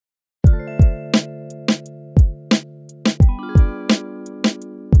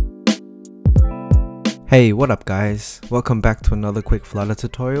Hey, what up guys? Welcome back to another quick Flutter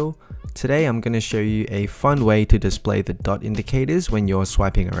tutorial. Today I'm going to show you a fun way to display the dot indicators when you're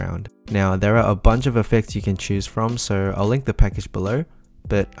swiping around. Now there are a bunch of effects you can choose from, so I'll link the package below,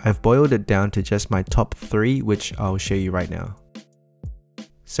 but I've boiled it down to just my top 3, which I'll show you right now.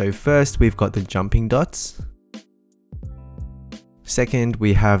 So first we've got the jumping dots. Second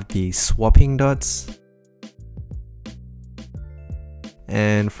we have the swapping dots.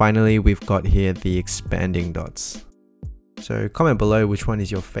 And finally, we've got here the expanding dots. So comment below which one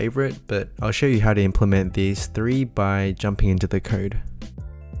is your favorite, but I'll show you how to implement these 3 by jumping into the code.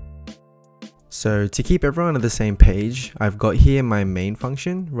 So to keep everyone on the same page, I've got here my main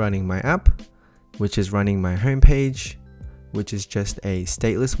function running my app, which is running my home page, which is just a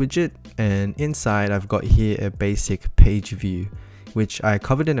stateless widget, and inside I've got here a basic page view, which I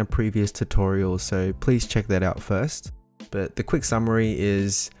covered in a previous tutorial, so please check that out first. But the quick summary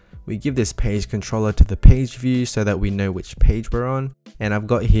is we give this page controller to the page view so that we know which page we're on. And I've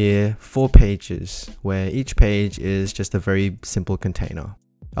got here 4 pages where each page is just a very simple container.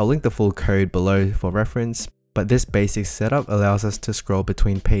 I'll link the full code below for reference, but this basic setup allows us to scroll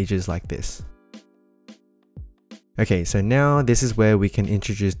between pages like this. Okay, so now this is where we can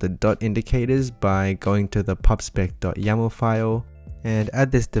introduce the dot indicators by going to the pubspec.yaml file and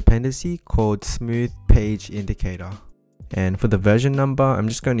add this dependency called smooth page indicator. And for the version number, I'm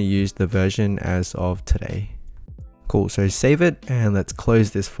just going to use the version as of today. Cool, so save it and let's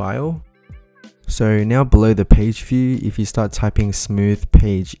close this file. So now below the page view, if you start typing smooth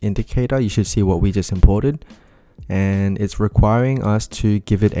page indicator, you should see what we just imported. And it's requiring us to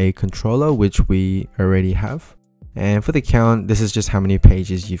give it a controller, which we already have. And for the count, this is just how many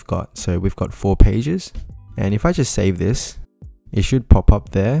pages you've got. So we've got 4 pages. And if I just save this, it should pop up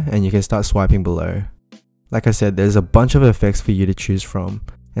there and you can start swiping below. Like I said, there's a bunch of effects for you to choose from.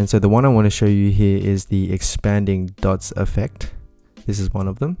 And so the one I want to show you here is the expanding dots effect. This is one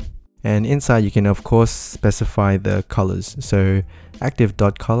of them. And inside you can of course specify the colors. So active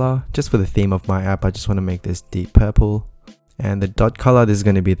dot color, just for the theme of my app, I just want to make this deep purple. And the dot color, this is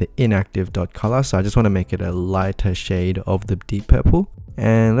going to be the inactive dot color. So I just want to make it a lighter shade of the deep purple.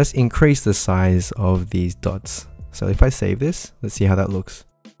 And let's increase the size of these dots. So if I save this, let's see how that looks.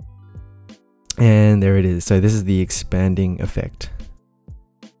 And there it is. So this is the expanding effect.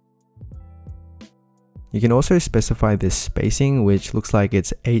 You can also specify this spacing, which looks like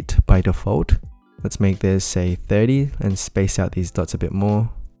it's 8 by default. Let's make this say 30 and space out these dots a bit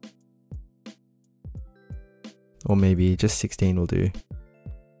more. Or maybe just 16 will do.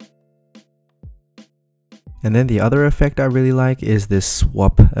 And then the other effect I really like is this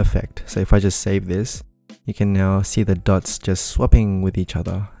swap effect. So if I just save this, you can now see the dots just swapping with each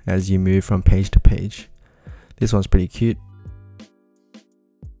other as you move from page to page. This one's pretty cute.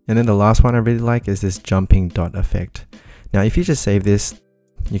 And then the last one I really like is this jumping dot effect. Now if you just save this,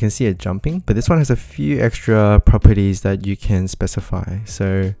 you can see it jumping, but this one has a few extra properties that you can specify.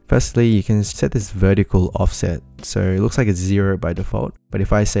 So firstly, you can set this vertical offset. So it looks like it's 0 by default, but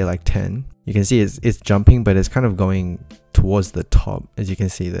if I say like 10, you can see it's jumping, but it's kind of going towards the top, as you can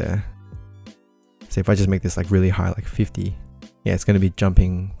see there. So if I just make this like really high, like 50, yeah, it's going to be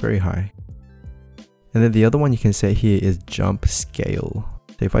jumping very high. And then the other one you can set here is jump scale.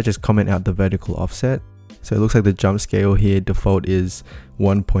 So if I just comment out the vertical offset, so it looks like the jump scale here default is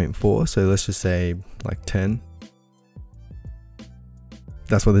 1.4. So let's just say like 10.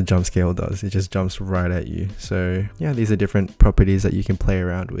 That's what the jump scale does. It just jumps right at you. So yeah, these are different properties that you can play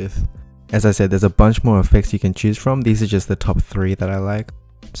around with. As I said, there's a bunch more effects you can choose from. These are just the top 3 that I like.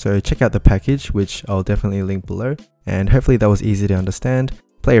 So check out the package, which I'll definitely link below, and hopefully that was easy to understand.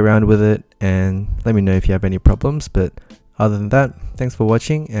 Play around with it and let me know if you have any problems, but other than that, thanks for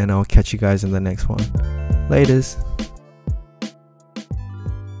watching and I'll catch you guys in the next one. Laters!